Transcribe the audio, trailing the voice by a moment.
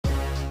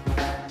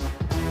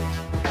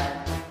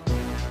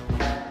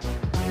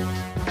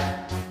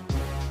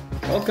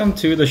Welcome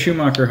to the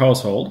Schumacher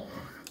household.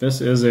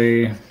 This is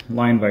a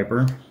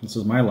LineViper. This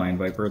is my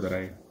LineViper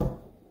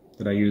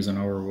that I use in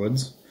our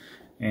woods.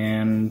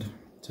 And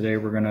today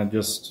we're going to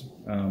just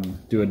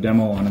do a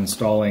demo on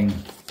installing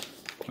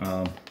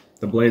the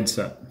blade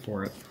set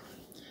for it.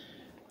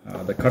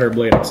 The Cutter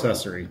Blade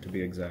Accessory, to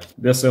be exact.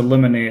 This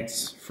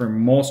eliminates, for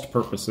most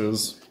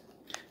purposes,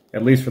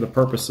 at least for the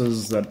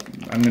purposes that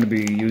I'm going to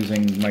be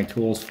using my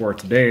tools for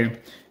today,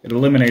 it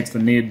eliminates the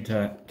need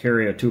to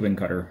carry a tubing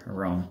cutter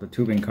around. The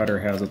tubing cutter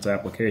has its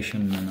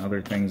application and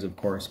other things, of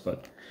course,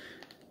 but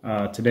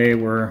today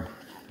we're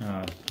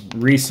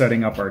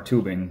resetting up our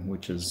tubing,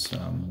 which is,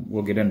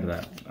 we'll get into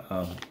that.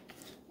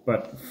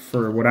 But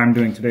for what I'm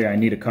doing today, I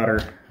need a cutter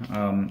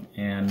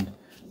and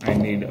I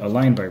need a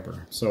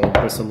LineViper. So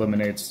this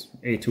eliminates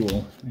a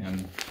tool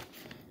and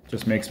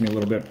just makes me a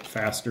little bit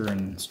faster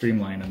and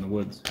streamlined in the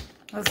woods.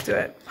 Let's do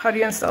it. How do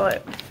you install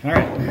it? All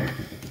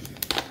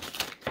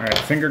right,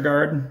 finger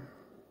guard.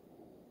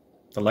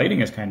 The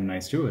lighting is kind of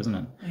nice too, isn't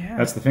it? Yeah.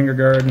 That's the finger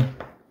guard.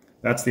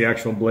 That's the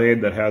actual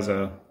blade that has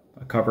a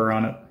cover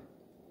on it.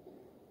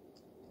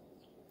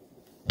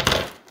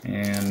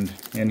 And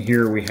in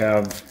here we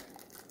have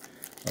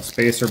a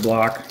spacer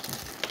block,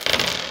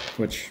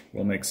 which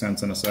will make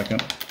sense in a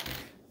second.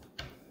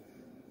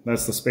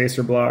 That's the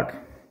spacer block,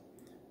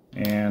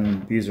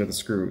 and these are the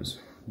screws.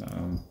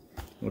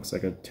 Looks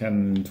like a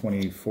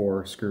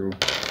 1024 screw.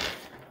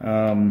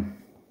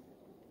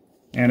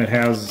 And it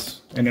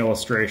has an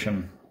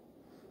illustration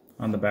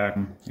on the back.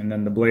 And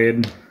then the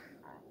blade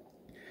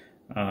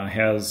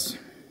has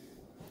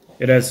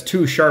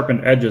two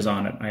sharpened edges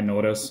on it, I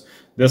notice.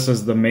 This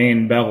is the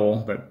main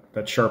bevel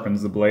that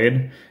sharpens the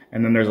blade.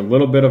 And then there's a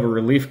little bit of a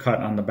relief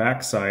cut on the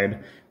back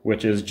side,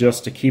 which is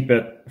just to keep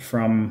it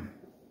from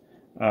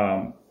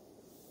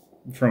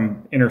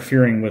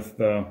interfering with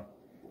the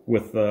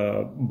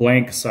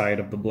blank side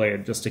of the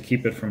blade, just to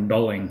keep it from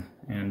dulling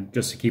and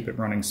just to keep it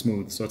running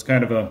smooth. So it's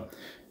kind of a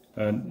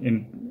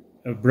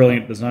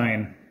brilliant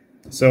design.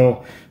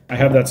 So I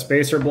have that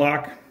spacer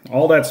block.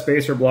 All that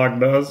spacer block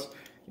does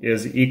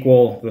is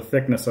equal the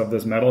thickness of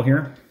this metal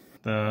here.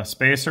 The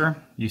spacer,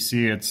 you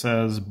see it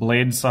says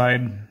blade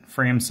side,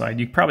 frame side.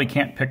 You probably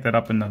can't pick that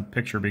up in the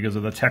picture because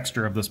of the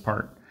texture of this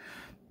part.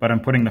 But I'm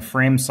putting the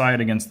frame side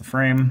against the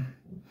frame,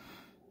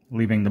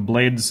 leaving the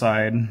blade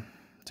side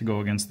to go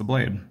against the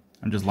blade.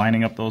 I'm just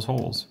lining up those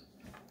holes.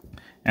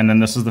 And then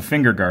this is the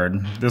finger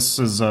guard. This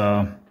is,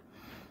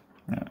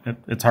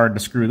 it's hard to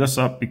screw this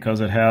up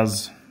because it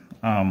has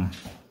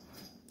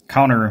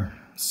counter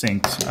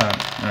sinks,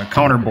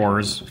 counter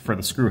bores for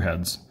the screw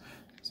heads.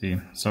 See,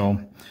 so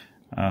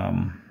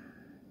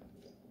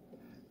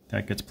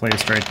that gets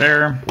placed right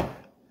there.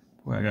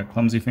 Boy, I got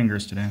clumsy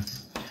fingers today.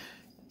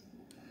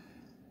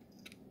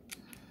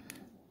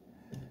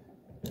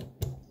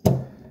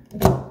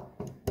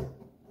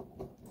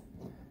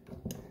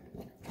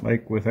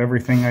 Like with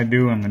everything I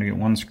do, I'm going to get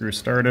one screw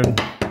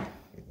started.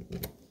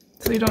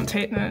 So you don't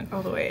tighten it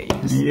all the way.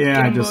 You just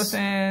yeah, get them both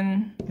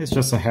in. It's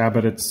just a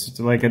habit. It's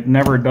like it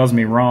never does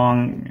me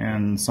wrong,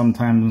 and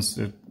sometimes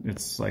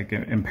it's like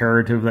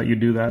imperative that you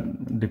do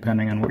that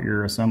depending on what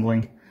you're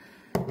assembling.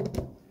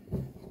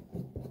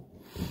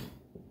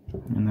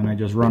 And then I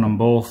just run them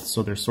both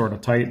so they're sort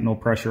of tight, no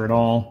pressure at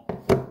all.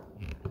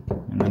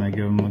 And then I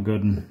give them a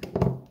good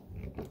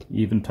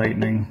even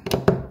tightening.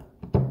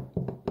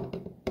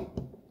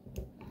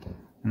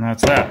 And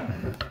that's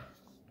that.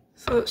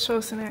 So let's show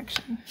us in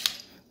action.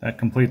 That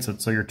completes it.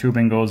 So your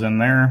tubing goes in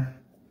there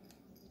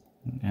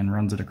and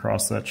runs it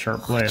across that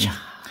sharp blade.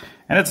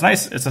 And it's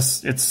nice.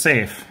 It's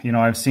safe. You know,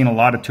 I've seen a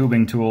lot of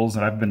tubing tools,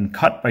 and I've been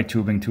cut by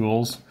tubing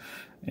tools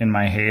in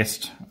my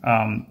haste.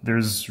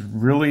 There's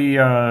really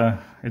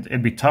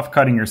it'd be tough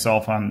cutting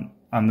yourself on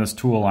this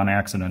tool on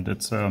accident.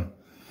 It's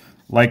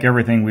like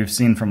everything we've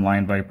seen from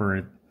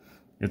LineViper.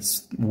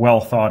 It's well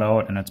thought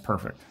out and it's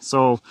perfect.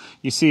 So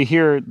you see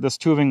here, this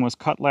tubing was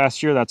cut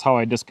last year. That's how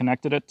I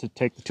disconnected it to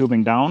take the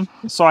tubing down.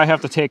 So I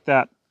have to take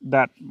that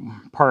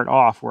part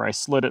off where I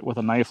slid it with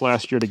a knife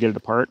last year to get it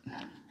apart.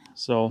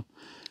 So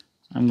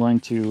I'm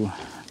going to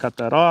cut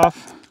that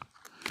off,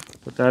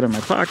 put that in my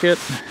pocket,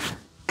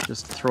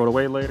 just throw it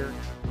away later.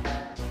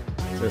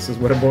 This is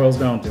what it boils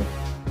down to.